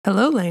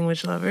Hello,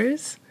 language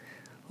lovers.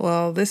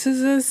 Well, this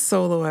is a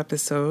solo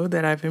episode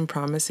that I've been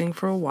promising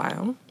for a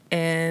while,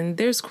 and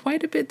there's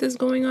quite a bit that's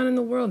going on in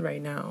the world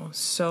right now.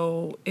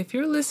 So, if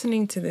you're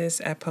listening to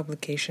this at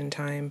publication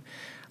time,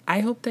 I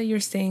hope that you're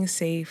staying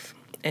safe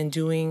and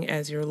doing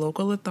as your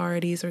local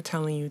authorities are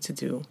telling you to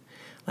do,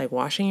 like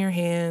washing your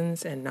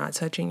hands and not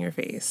touching your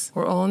face.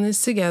 We're all in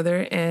this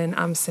together, and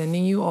I'm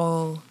sending you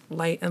all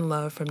light and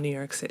love from New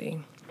York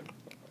City.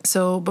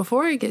 So,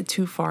 before I get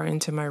too far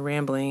into my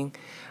rambling,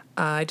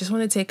 I just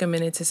want to take a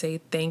minute to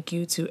say thank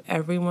you to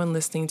everyone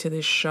listening to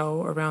this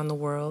show around the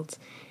world.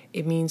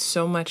 It means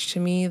so much to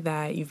me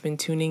that you've been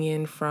tuning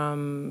in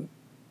from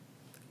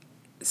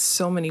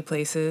so many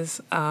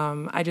places.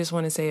 I just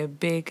want to say a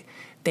big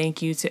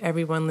thank you to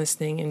everyone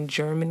listening in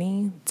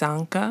Germany,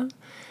 danke.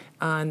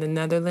 In the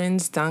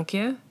Netherlands,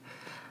 danke.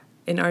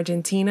 In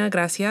Argentina,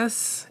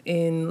 gracias.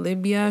 In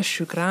Libya,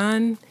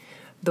 shukran.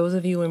 Those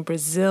of you in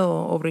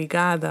Brazil,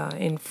 obrigada.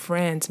 In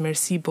France,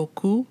 merci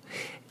beaucoup.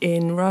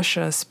 In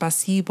Russia,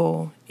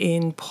 spasibo.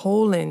 In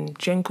Poland,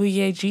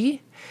 dziękuję.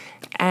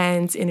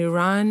 And in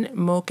Iran,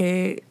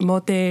 mote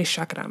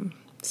shakram.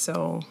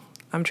 So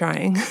I'm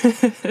trying.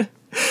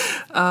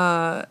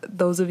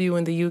 Those of you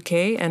in the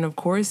UK and of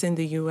course in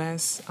the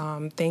US,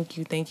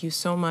 thank you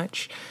so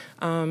much.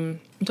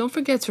 Don't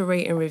forget to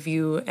rate and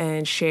review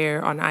and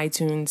share on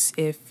iTunes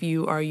if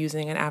you are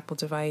using an Apple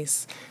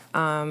device.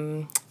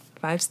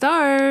 5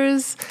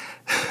 stars.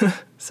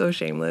 So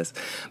shameless.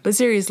 But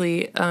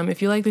seriously,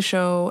 if you like the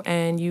show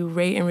and you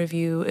rate and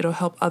review, it'll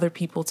help other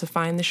people to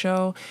find the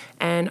show,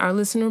 and our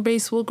listener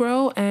base will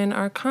grow and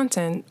our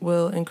content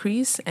will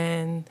increase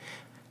and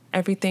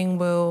everything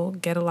will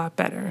get a lot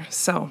better.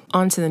 So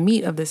on to the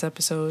meat of this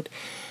episode.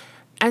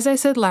 As I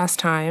said last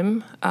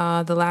time,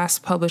 the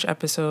last published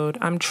episode,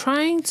 I'm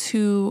trying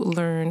to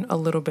learn a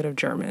little bit of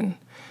German.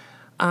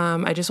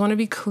 I just want to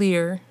be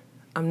clear.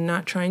 I'm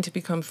not trying to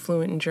become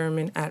fluent in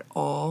German at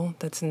all.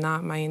 That's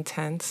not my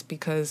intent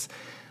because,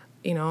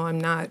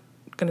 I'm not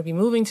going to be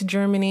moving to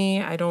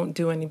Germany. I don't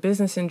do any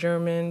business in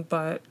German,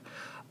 but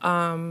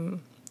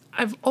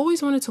I've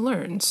always wanted to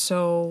learn.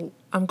 So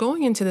I'm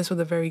going into this with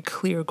a very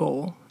clear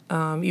goal.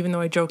 Even though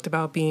I joked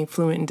about being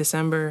fluent in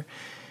December,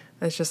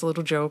 that's just a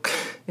little joke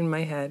in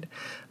my head.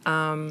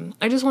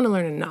 I just want to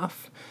learn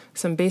enough.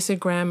 Some basic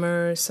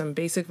grammar, some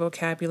basic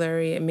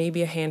vocabulary, and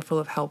maybe a handful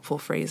of helpful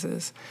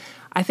phrases.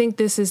 I think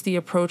this is the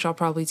approach I'll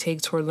probably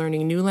take toward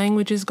learning new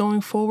languages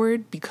going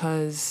forward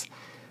because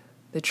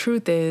the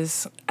truth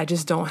is I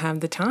just don't have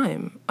the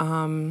time.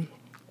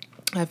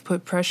 I've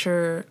put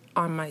pressure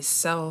on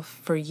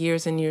myself for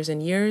years and years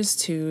and years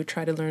to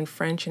try to learn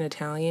French and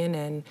Italian,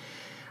 and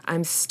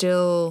I'm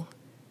still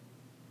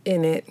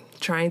in it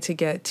trying to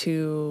get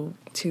to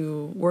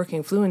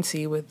working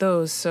fluency with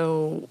those.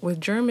 So with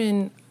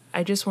German,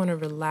 I just want to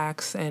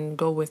relax and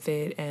go with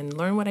it and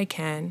learn what I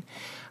can.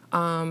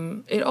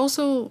 It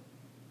also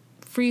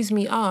frees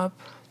me up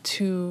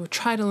to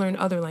try to learn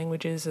other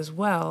languages as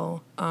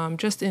well,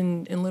 just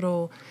in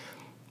little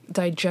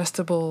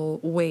digestible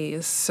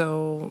ways.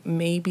 So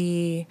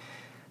maybe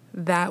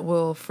that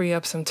will free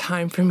up some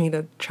time for me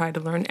to try to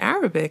learn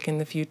Arabic in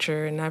the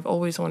future. And I've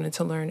always wanted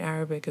to learn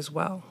Arabic as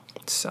well.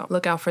 So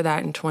look out for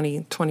that in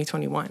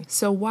 2021.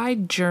 So why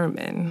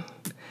German?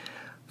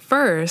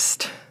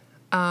 First,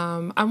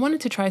 I wanted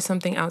to try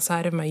something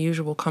outside of my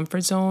usual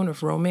comfort zone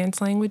of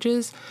Romance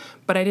languages,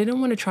 but I didn't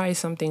want to try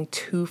something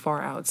too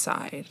far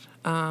outside.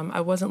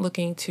 I wasn't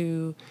looking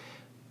to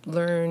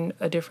learn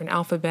a different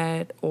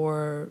alphabet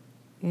or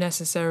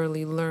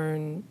necessarily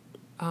learn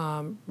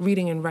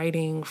reading and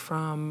writing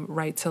from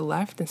right to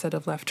left instead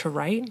of left to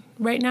right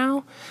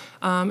now.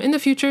 In the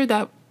future,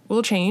 that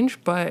will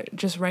change, but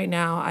just right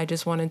now, I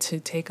just wanted to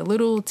take a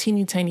little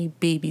teeny tiny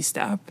baby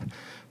step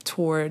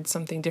toward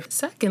something different.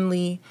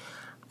 Secondly,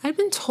 I've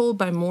been told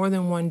by more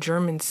than one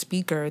German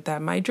speaker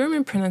that my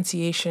German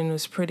pronunciation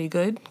was pretty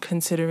good,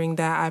 considering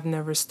that I've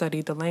never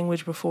studied the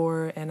language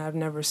before and I've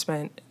never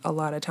spent a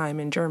lot of time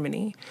in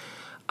Germany.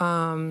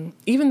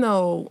 Even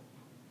though,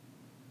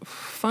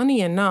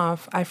 funny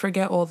enough, I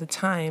forget all the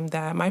time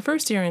that my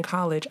first year in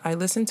college, I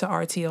listened to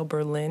RTL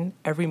Berlin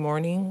every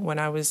morning when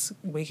I was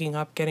waking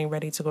up, getting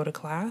ready to go to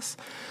class.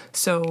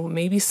 So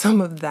maybe some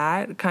of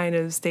that kind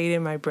of stayed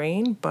in my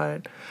brain,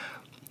 but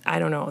I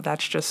don't know.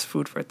 That's just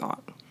food for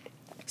thought.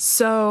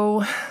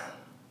 So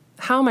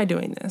how am I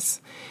doing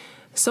this?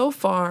 So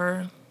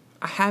far,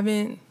 I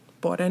haven't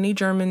bought any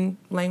German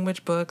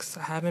language books.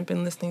 I haven't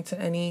been listening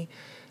to any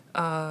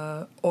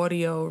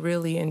audio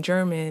really in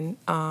German,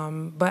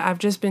 but I've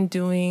just been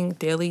doing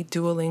daily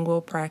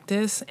Duolingo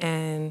practice,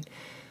 and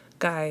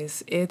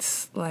guys,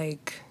 it's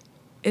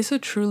a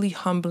truly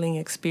humbling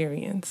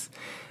experience.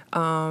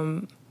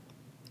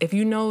 If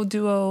you know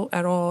Duo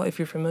at all, if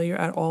you're familiar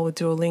at all with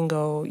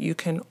Duolingo, you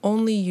can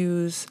only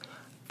use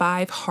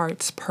 5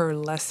 hearts per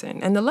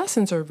lesson, and the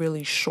lessons are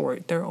really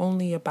short. They're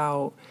only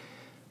about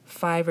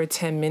 5 or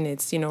 10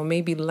 minutes,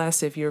 maybe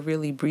less if you're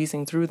really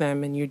breezing through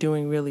them and you're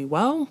doing really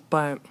well,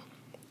 but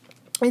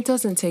it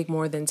doesn't take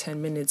more than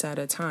 10 minutes at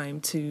a time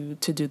to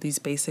do these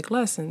basic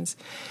lessons.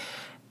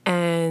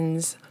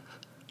 And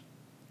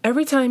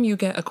Every time you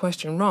get a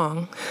question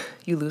wrong,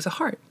 you lose a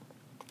heart.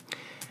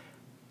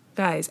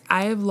 Guys,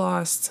 I have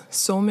lost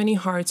so many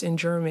hearts in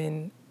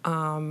German.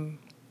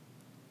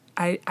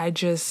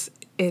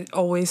 It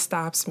always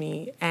stops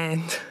me,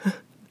 and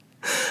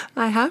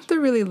I have to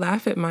really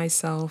laugh at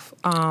myself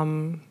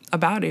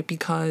about it,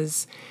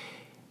 because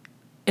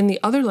in the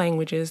other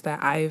languages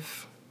that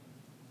I've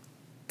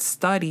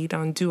studied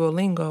on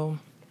Duolingo,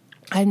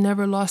 I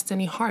never lost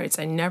any hearts.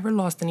 I never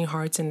lost any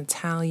hearts in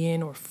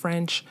Italian or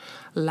French,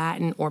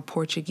 Latin, or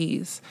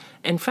Portuguese.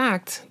 In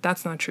fact,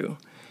 that's not true.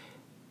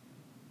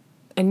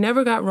 I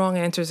never got wrong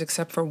answers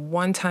except for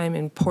one time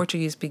in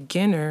Portuguese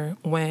beginner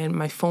when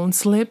my phone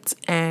slipped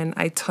and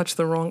I touched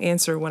the wrong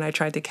answer when I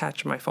tried to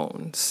catch my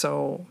phone.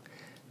 So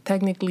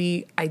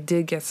technically, I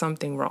did get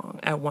something wrong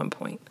at one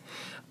point.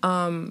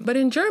 But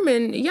in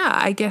German, yeah,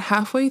 I get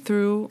halfway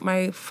through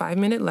my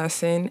 5-minute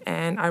lesson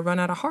and I run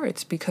out of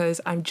hearts because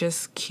I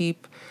just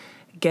keep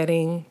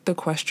getting the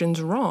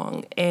questions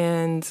wrong.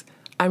 And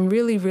I'm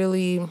really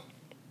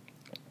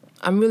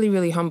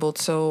humbled.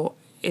 So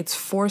it's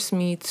forced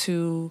me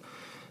to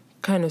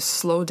kind of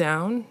slow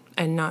down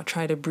and not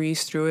try to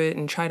breeze through it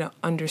and try to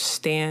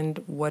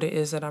understand what it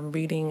is that I'm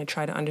reading and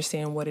try to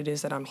understand what it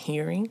is that I'm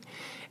hearing.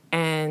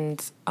 And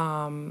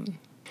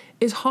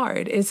it's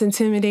hard. It's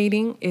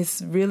intimidating.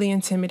 It's really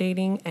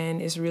intimidating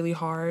and it's really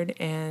hard.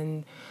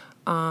 And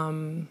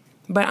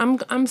but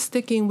I'm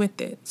sticking with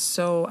it.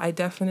 So I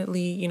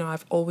definitely,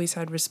 I've always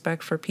had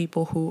respect for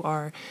people who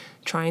are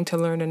trying to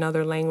learn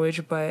another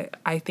language, but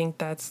I think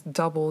that's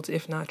doubled,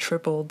 if not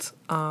tripled,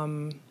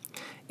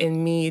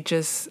 in me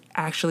just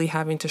actually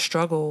having to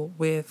struggle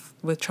with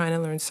trying to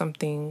learn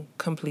something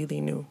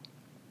completely new.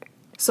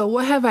 So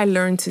what have I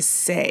learned to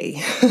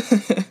say?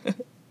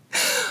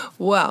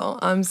 Well,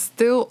 I'm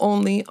still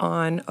only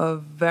on a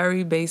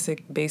very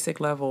basic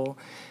level,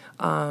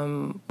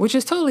 which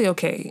is totally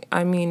okay.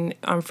 I mean,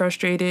 I'm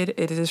frustrated.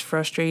 It is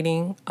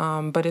frustrating,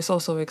 but it's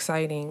also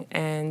exciting.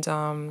 And,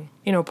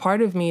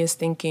 part of me is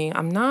thinking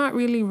I'm not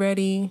really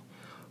ready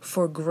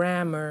for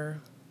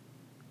grammar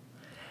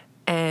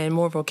and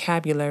more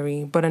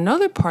vocabulary, but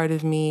another part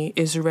of me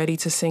is ready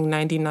to sing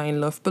 99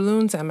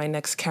 Luftballons at my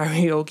next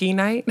karaoke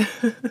night.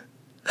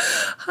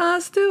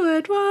 Hast du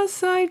etwas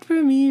Zeit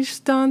für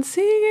mich, dann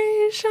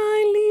singe ich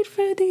ein Lied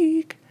für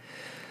dich.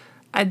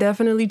 I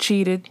definitely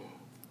cheated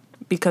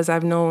because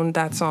I've known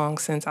that song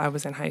since I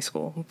was in high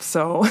school.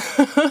 So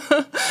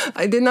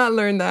I did not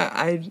learn that.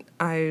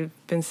 I've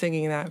been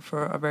singing that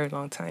for a very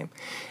long time.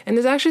 And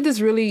there's actually this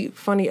really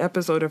funny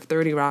episode of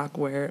 30 Rock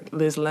where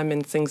Liz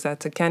Lemon sings that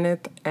to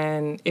Kenneth.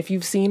 And if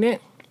you've seen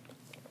it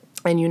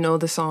and you know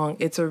the song,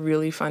 it's a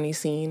really funny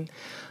scene.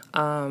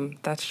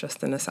 That's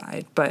just an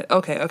aside. But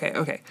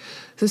okay.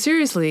 So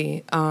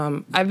seriously,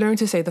 I've learned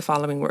to say the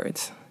following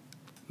words.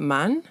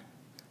 Mann,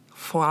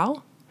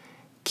 Frau,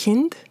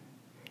 Kind,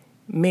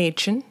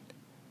 Mädchen,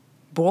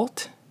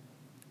 Brot,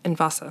 and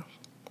Wasser.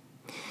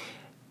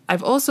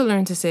 I've also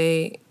learned to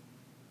say,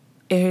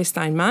 ist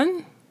ein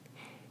Mann,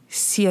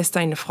 sie ist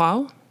eine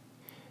Frau,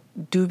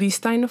 du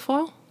bist eine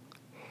Frau,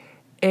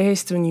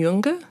 ist ein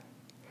Junge,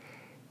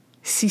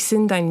 sie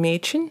sind ein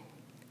Mädchen,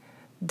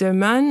 der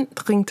Mann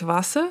trinkt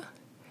Wasser,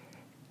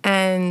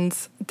 and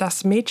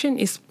das Mädchen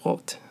isst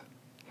Brot.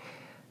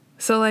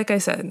 So like I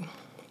said,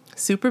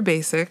 super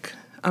basic.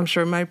 I'm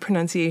sure my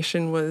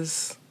pronunciation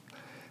was,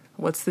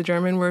 what's the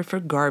German word for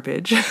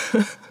garbage?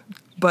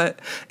 But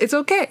it's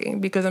okay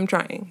because I'm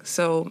trying.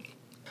 So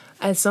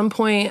at some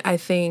point, I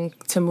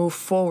think to move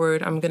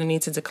forward, I'm going to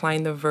need to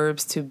decline the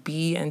verbs to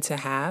be and to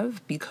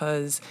have,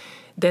 because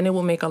then it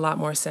will make a lot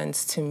more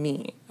sense to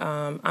me.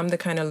 I'm the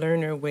kind of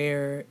learner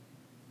where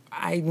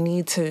I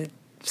need to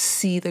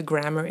see the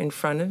grammar in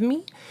front of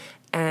me.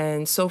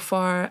 And so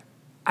far,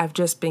 I've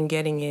just been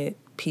getting it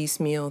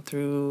piecemeal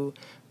through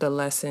the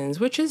lessons,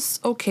 which is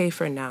okay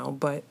for now.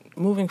 But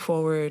moving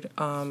forward,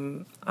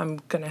 I'm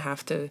going to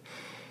have to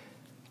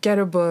get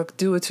a book,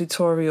 do a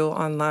tutorial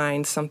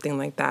online, something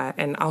like that.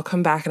 And I'll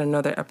come back in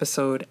another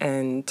episode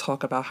and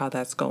talk about how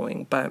that's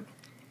going. But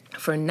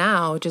for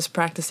now, just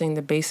practicing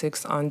the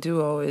basics on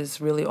Duo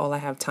is really all I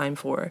have time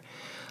for.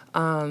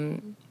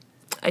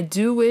 I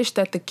do wish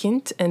that the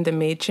Kind and the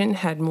Mädchen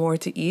had more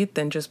to eat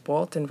than just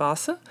Brot and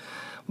Wasser.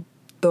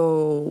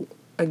 Though,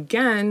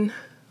 again,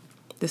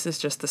 this is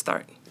just the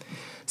start.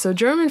 So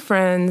German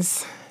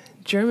friends,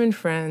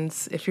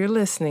 if you're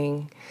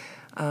listening,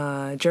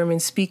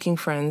 German-speaking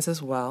friends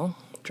as well,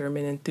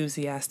 German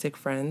enthusiastic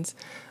friends.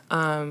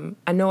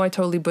 I know I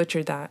totally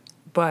butchered that,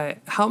 but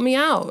help me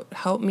out.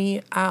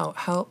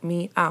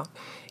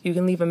 You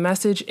can leave a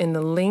message in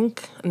the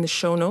link in the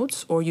show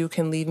notes, or you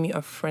can leave me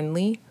a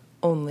friendly,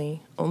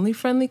 only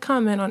friendly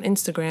comment on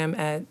Instagram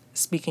at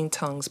Speaking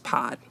Tongues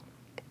Pod.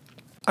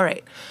 All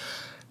right,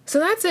 so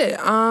that's it.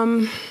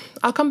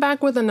 I'll come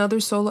back with another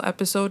solo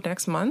episode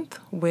next month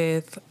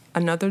with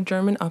another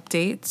German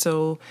update.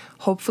 So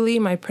hopefully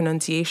my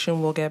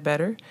pronunciation will get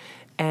better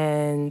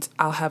and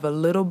I'll have a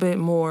little bit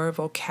more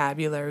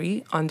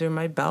vocabulary under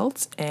my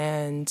belt,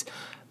 and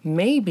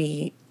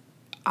maybe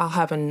I'll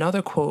have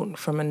another quote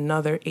from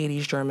another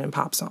 80s German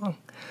pop song.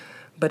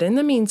 But in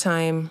the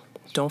meantime,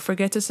 don't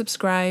forget to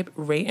subscribe,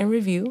 rate, and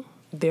review.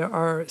 There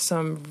are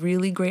some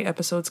really great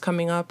episodes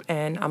coming up,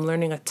 and I'm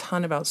learning a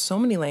ton about so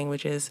many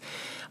languages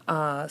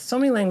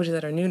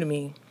that are new to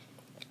me.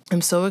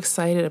 I'm so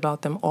excited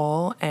about them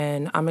all,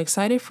 and I'm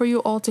excited for you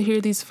all to hear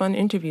these fun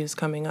interviews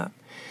coming up.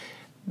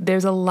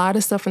 There's a lot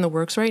of stuff in the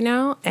works right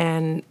now,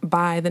 and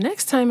by the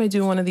next time I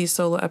do one of these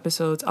solo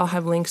episodes, I'll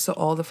have links to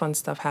all the fun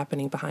stuff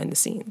happening behind the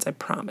scenes, I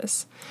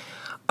promise.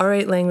 All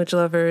right, language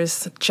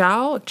lovers,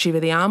 ciao, ci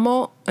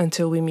vediamo,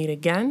 until we meet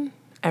again.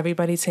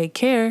 Everybody take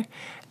care,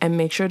 and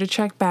make sure to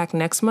check back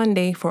next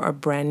Monday for a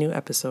brand new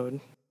episode.